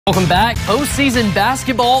Welcome back. Postseason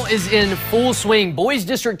basketball is in full swing. Boys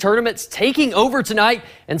district tournaments taking over tonight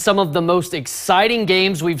and some of the most exciting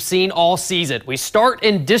games we've seen all season. We start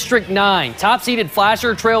in District 9. Top-seeded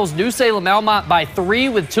Flasher trails New Salem Almont by 3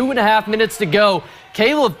 with 2.5 minutes to go.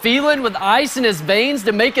 Caleb Phelan with ice in his veins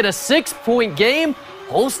to make it a 6-point game.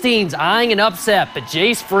 Holstein's eyeing an upset, but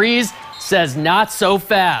Jace Freeze says not so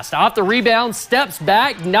fast. Off the rebound, steps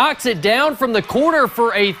back, knocks it down from the corner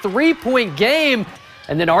for a 3-point game.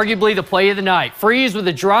 And then arguably the play of the night. Freeze with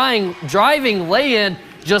a driving lay-in.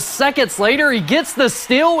 Just seconds later, he gets the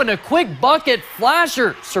steal and a quick bucket.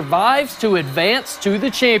 Flasher survives to advance to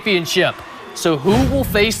the championship. So who will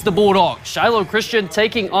face the Bulldogs? Shiloh Christian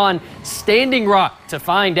taking on Standing Rock to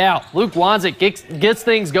find out. Luke Wanzik gets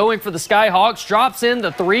things going for the Skyhawks, drops in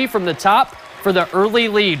the 3 from the top for the early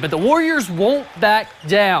lead. But the Warriors won't back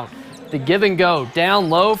down. The give and go down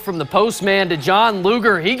low from the postman to John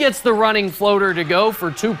Luger. He gets the running floater to go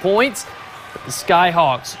for 2 points. But the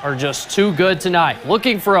Skyhawks are just too good tonight.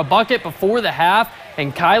 Looking for a bucket before the half,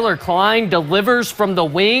 and Kyler Klein delivers from the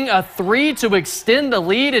wing a 3 to extend the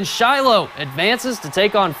lead, and Shiloh advances to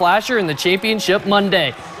take on Flasher in the championship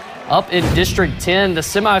Monday. Up in District 10, the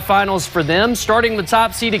semifinals for them, starting with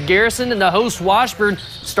top-seeded Garrison and the host Washburn.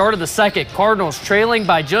 Start of the second, Cardinals trailing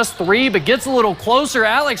by just 3, but gets a little closer.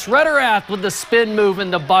 Alex Rederath with the spin move in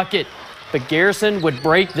the bucket. But Garrison would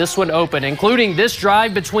break this one open, including this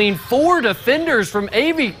drive between 4 defenders from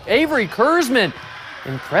Avery Kurzman.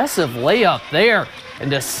 Impressive layup there.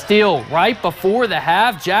 And a steal right before the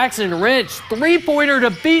half. Jackson Wrench, 3-pointer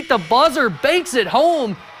to beat the buzzer, banks it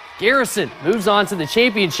home. Garrison moves on to the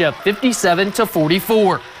championship,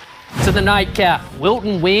 57-44. To the nightcap,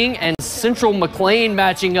 Wilton Wing and Central McLean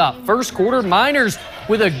matching up. First quarter, Miners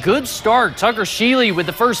with a good start. Tucker Sheely with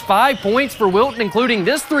the first 5 points for Wilton, including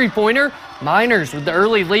this 3-pointer. Miners with the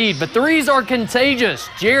early lead, but threes are contagious.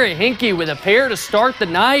 Jarrett Hinkie with a pair to start the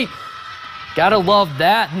night. Gotta love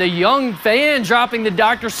that. And the young fan dropping the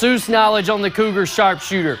Dr. Seuss knowledge on the Cougars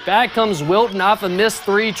sharpshooter. Back comes Wilton off a missed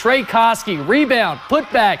 3. Trey Koski, rebound,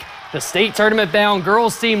 put back. The state tournament-bound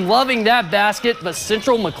girls team loving that basket, but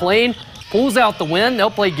Central McLean pulls out the win. They'll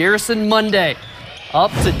play Garrison Monday. Up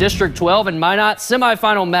to District 12 and Minot,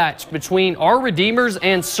 semifinal match between our Redeemers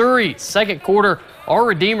and Surrey. Second quarter, our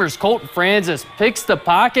Redeemers Colton Francis picks the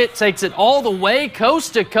pocket, takes it all the way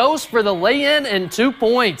coast to coast for the lay-in and 2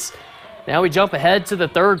 points. Now we jump ahead to the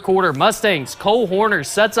third quarter. Mustangs, Cole Horner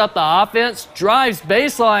sets up the offense, drives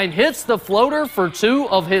baseline, hits the floater for 2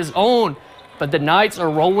 of his own. But the Knights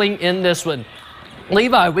are rolling in this one.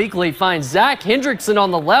 Levi Weekly finds Zach Hendrickson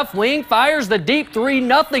on the left wing, fires the deep 3,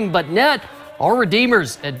 nothing but net. Our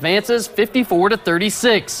Redeemers advances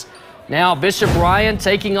 54-36. Now Bishop Ryan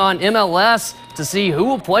taking on MLS to see who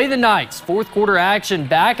will play the Knights. Fourth quarter action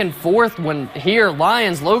back and forth when here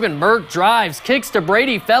Lions Logan Merck drives, kicks to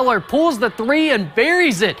Brady Feller, pulls the 3 and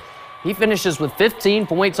buries it. He finishes with 15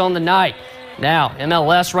 points on the night. Now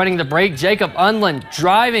MLS running the break, Jacob Unland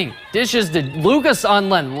driving, dishes to Lucas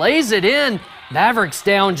Unland, lays it in. Mavericks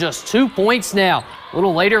down just 2 points now. A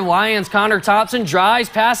little later, Lions Connor Thompson drives,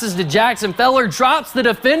 passes to Jackson Feller, drops the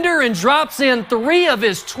defender and drops in 3 of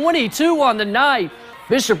his 22 on the night.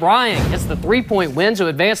 Bishop Ryan gets the 3-point win to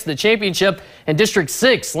advance to the championship. In District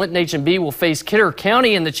 6, Linton H&B will face Kidder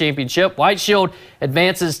County in the championship. White Shield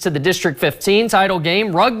advances to the District 15 title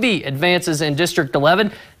game. Rugby advances in District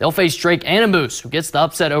 11. They'll face Drake Animus, who gets the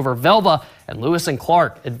upset over Velva. And Lewis and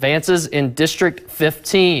Clark advances in District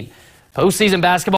 15. Postseason basketball.